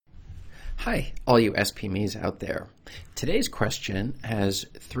Hi, all you SPMEs out there. Today's question has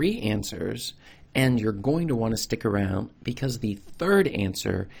 3 answers, and you're going to want to stick around because the third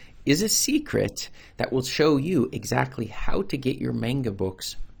answer is a secret that will show you exactly how to get your manga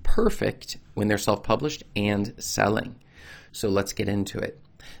books perfect when they're self-published and selling. So let's get into it.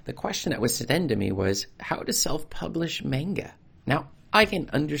 The question that was sent to me was, how to self-publish manga? Now, I can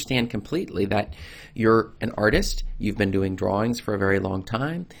understand completely that you're an artist, you've been doing drawings for a very long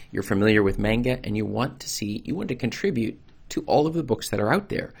time, you're familiar with manga, and you want to contribute to all of the books that are out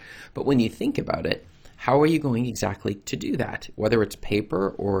there. But when you think about it, how are you going exactly to do that? Whether it's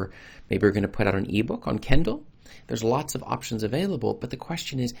paper or maybe you're going to put out an ebook on Kindle, there's lots of options available, but the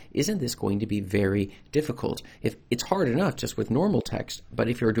question is, isn't this going to be very difficult? If it's hard enough just with normal text, but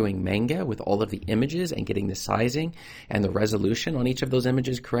if you're doing manga with all of the images and getting the sizing and the resolution on each of those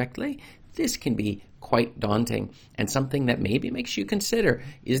images correctly, this can be quite daunting and something that maybe makes you consider,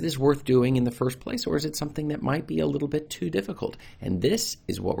 is this worth doing in the first place, or is it something that might be a little bit too difficult? And this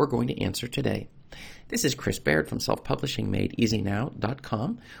is what we're going to answer today. This is Chris Baird from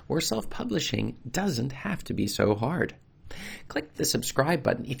selfpublishingmadeeasynow.com, where self-publishing doesn't have to be so hard. Click the subscribe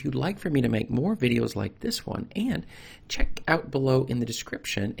button if you'd like for me to make more videos like this one, and check out below in the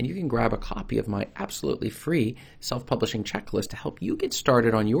description and you can grab a copy of my absolutely free self-publishing checklist to help you get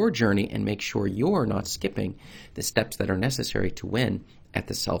started on your journey and make sure you're not skipping the steps that are necessary to win at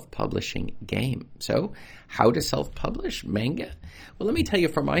the self-publishing game. So, how to self-publish manga? Well, let me tell you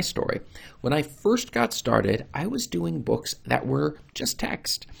from my story. When I first got started, I was doing books that were just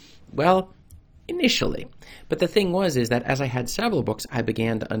text. Well, initially. But the thing is that as I had several books, I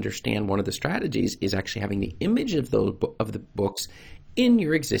began to understand one of the strategies is actually having the image of the books in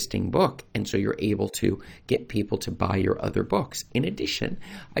your existing book, and so you're able to get people to buy your other books. In addition,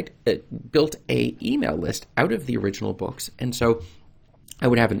 I built a email list out of the original books, and so I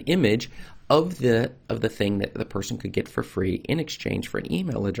would have an image of the thing that the person could get for free in exchange for an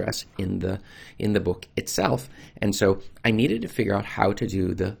email address in the book itself. And so I needed to figure out how to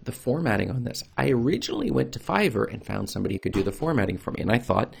do the formatting on this. I originally went to Fiverr and found somebody who could do the formatting for me, and I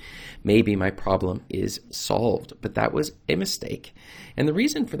thought maybe my problem is solved, but that was a mistake. And the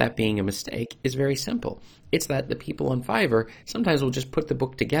reason for that being a mistake is very simple. It's that the people on Fiverr sometimes will just put the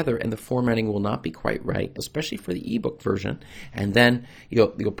book together and the formatting will not be quite right, especially for the ebook version. And then you'll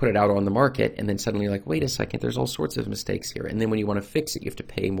put it out on the market, and then suddenly you're like, wait a second, there's all sorts of mistakes here. And then when you want to fix it, you have to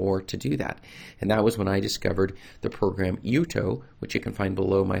pay more to do that. And that was when I discovered the program Yuto, which you can find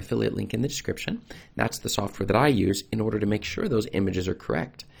below my affiliate link in the description. That's the software that I use in order to make sure those images are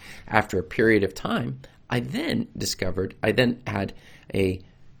correct. After a period of time, I then had a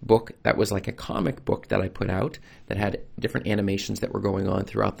book that was like a comic book that I put out that had different animations that were going on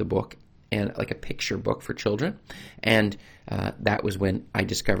throughout the book, and like a picture book for children. And that was when I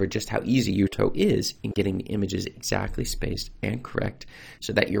discovered just how easy Yuto is in getting the images exactly spaced and correct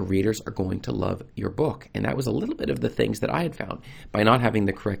so that your readers are going to love your book. And that was a little bit of the things that I had found. By not having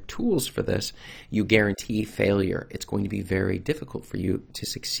the correct tools for this, you guarantee failure. It's going to be very difficult for you to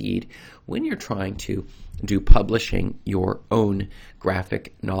succeed when you're trying to do publishing your own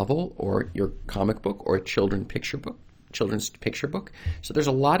graphic novel or your comic book or a children's picture book. So there's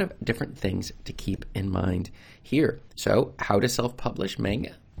a lot of different things to keep in mind here. So how to self-publish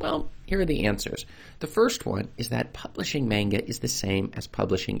manga? Well, here are the answers. The first one is that publishing manga is the same as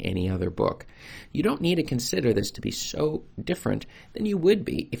publishing any other book. You don't need to consider this to be so different than you would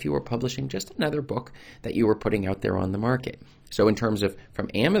be if you were publishing just another book that you were putting out there on the market. So in terms of, from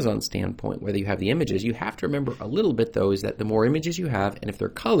Amazon's standpoint, whether you have the images, you have to remember a little bit, though, is that the more images you have, and if they're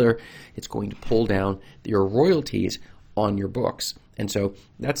color, it's going to pull down your royalties on your books. And so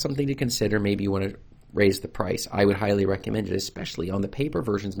that's something to consider. Maybe you want to raise the price. I would highly recommend it, especially on the paper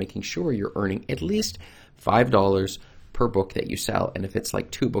versions, making sure you're earning at least $5 per book that you sell. And if it's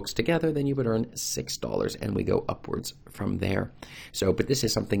like 2 books together, then you would earn $6, and we go upwards from there. So, but this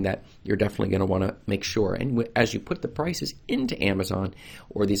is something that you're definitely going to want to make sure. And as you put the prices into Amazon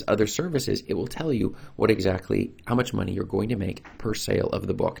or these other services, it will tell you how much money you're going to make per sale of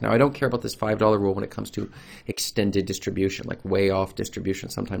the book. Now, I don't care about this $5 rule when it comes to extended distribution, like way off distribution.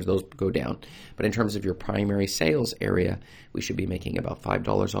 Sometimes those go down. But in terms of your primary sales area, we should be making about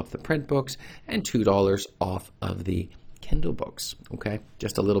 $5 off the print books and $2 off of the Kindle books. Okay,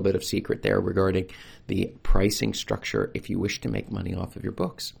 just a little bit of secret there regarding the pricing structure if you wish to make money off of your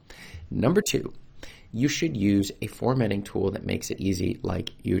books. Number 2, you should use a formatting tool that makes it easy,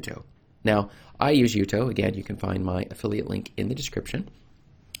 like Yuto. Now, I use Yuto. Again, you can find my affiliate link in the description.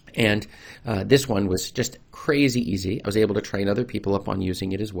 And this one was just crazy easy. I was able to train other people up on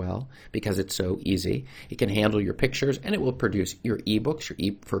using it as well because it's so easy. It can handle your pictures, and it will produce your ebooks,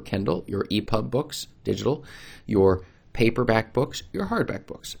 for Kindle, your EPUB books, digital, your paperback books, your hardback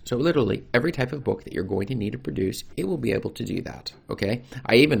books. So literally every type of book that you're going to need to produce, it will be able to do that. Okay.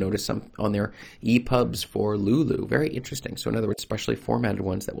 I even noticed some on their EPUBs for Lulu. Very interesting. So in other words, specially formatted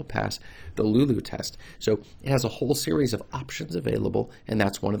ones that will pass the Lulu test. So it has a whole series of options available, and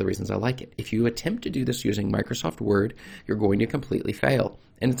that's one of the reasons I like it. If you attempt to do this using Microsoft Word, you're going to completely fail.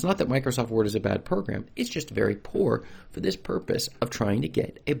 And it's not that Microsoft Word is a bad program. It's just very poor for this purpose of trying to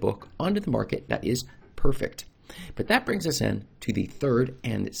get a book onto the market that is perfect. But that brings us in to the third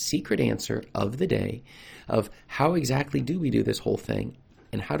and secret answer of the day of how exactly do we do this whole thing,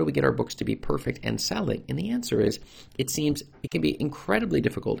 and how do we get our books to be perfect and selling? And the answer is, it seems it can be incredibly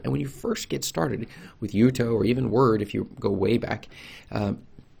difficult. And when you first get started with Yuto or even Word, if you go way back,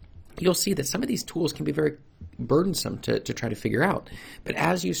 you'll see that some of these tools can be very burdensome to try to figure out. But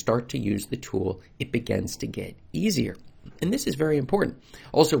as you start to use the tool, it begins to get easier. And this is very important.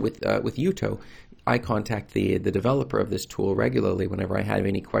 Also with Yuto, I contact the developer of this tool regularly whenever I have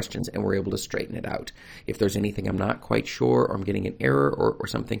any questions, and we're able to straighten it out. If there's anything I'm not quite sure, or I'm getting an error or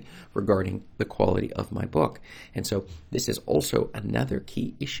something regarding the quality of my book. And so this is also another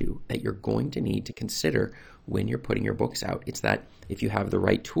key issue that you're going to need to consider when you're putting your books out. It's that if you have the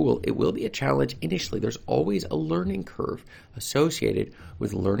right tool, it will be a challenge initially. There's always a learning curve associated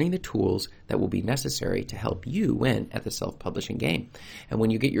with learning the tools that will be necessary to help you win at the self-publishing game. And when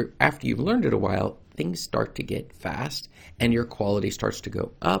you after you've learned it a while, things start to get fast and your quality starts to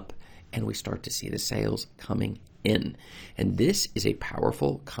go up, and we start to see the sales coming in. And this is a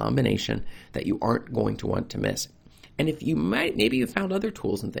powerful combination that you aren't going to want to miss. And if you maybe you found other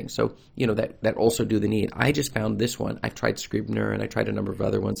tools and things, so, that also do the need. I just found this one. I've tried Scrivener and I tried a number of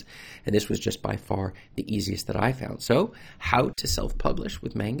other ones, and this was just by far the easiest that I found. So how to self-publish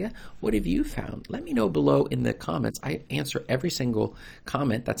with Manga? What have you found? Let me know below in the comments. I answer every single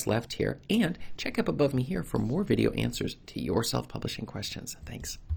comment that's left here, and check up above me here for more video answers to your self-publishing questions. Thanks.